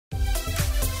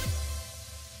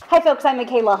Hi folks, I'm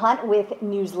Michaela Hunt with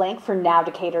Newslink for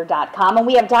NowDecatur.com, and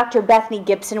we have Dr. Bethany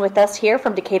Gibson with us here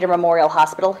from Decatur Memorial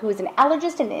Hospital, who is an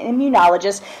allergist and an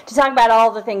immunologist, to talk about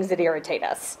all the things that irritate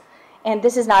us. And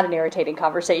this is not an irritating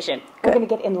conversation. We're going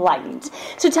to get enlightened.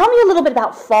 So tell me a little bit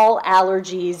about fall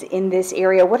allergies in this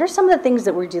area. What are some of the things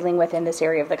that we're dealing with in this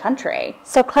area of the country?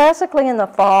 So classically in the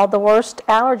fall, the worst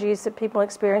allergies that people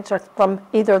experience are from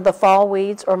either the fall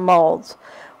weeds or molds.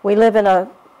 We live in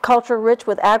a culture rich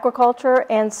with agriculture,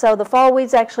 and so the fall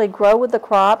weeds actually grow with the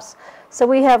crops. So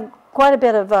we have quite a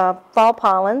bit of fall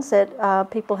pollens that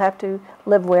people have to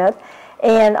live with,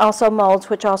 and also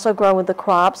molds, which also grow with the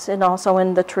crops and also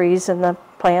in the trees and the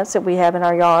plants that we have in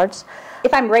our yards.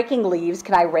 If I'm raking leaves,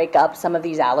 can I rake up some of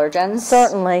these allergens?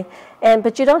 Certainly,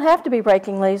 but you don't have to be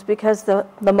raking leaves because the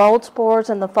mold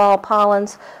spores and the fall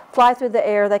pollens fly through the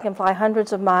air. They can fly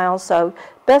hundreds of miles, so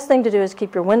best thing to do is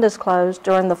keep your windows closed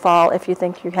during the fall if you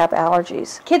think you have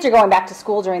allergies. Kids are going back to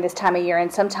school during this time of year and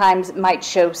sometimes might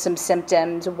show some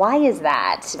symptoms. Why is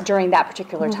that during that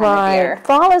particular time of year?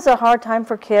 Fall is a hard time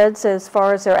for kids as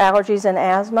far as their allergies and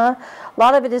asthma. A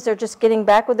lot of it is they're just getting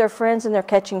back with their friends and they're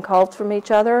catching colds from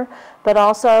each other. But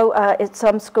also at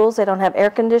some schools they don't have air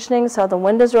conditioning, so the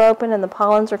windows are open and the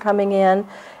pollens are coming in,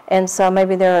 and so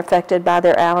maybe they're affected by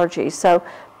their allergies. So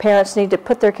parents need to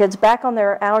put their kids back on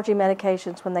their allergy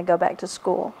medications when they go back to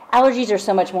school. Allergies are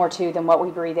so much more, too, than what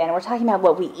we breathe in. We're talking about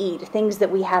what we eat, things that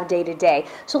we have day to day.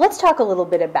 So let's talk a little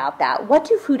bit about that. What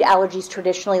do food allergies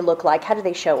traditionally look like? How do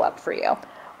they show up for you?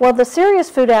 Well, the serious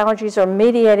food allergies are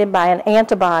mediated by an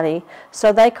antibody,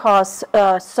 so they cause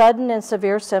sudden and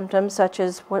severe symptoms, such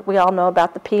as what we all know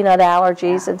about the peanut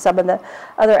allergies and some of the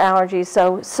other allergies.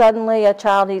 So suddenly a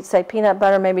child eats, say, peanut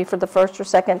butter maybe for the first or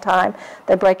second time.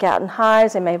 They break out in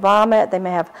hives, they may vomit, they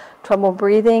may have trouble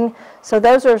breathing. So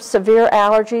those are severe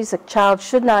allergies. A child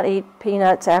should not eat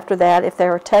peanuts after that if they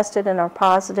are tested and are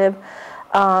positive.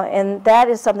 And that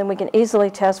is something we can easily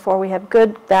test for. We have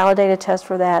good validated tests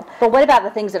for that. But what about the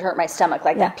things that hurt my stomach,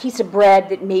 like that piece of bread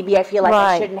that maybe I feel like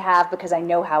I shouldn't have because I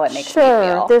know how it makes me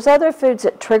feel? There's other foods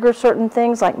that trigger certain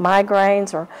things like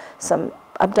migraines or some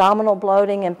abdominal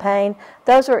bloating and pain.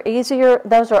 Those are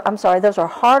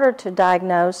harder to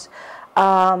diagnose.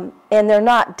 And they're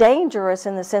not dangerous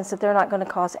in the sense that they're not going to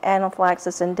cause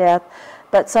anaphylaxis and death.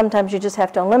 But sometimes you just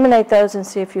have to eliminate those and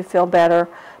see if you feel better,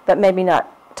 but maybe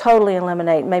not totally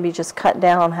eliminate, maybe just cut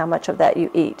down on how much of that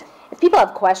you eat. If people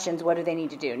have questions, what do they need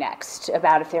to do next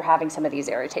about if they're having some of these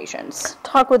irritations?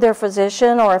 Talk with their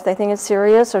physician, or if they think it's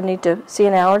serious or need to see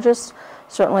an allergist,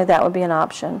 certainly that would be an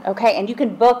option. Okay, and you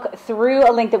can book through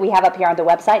a link that we have up here on the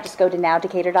website. Just go to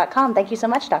NowDecatur.com. Thank you so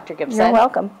much, Dr. Gibson. You're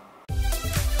welcome.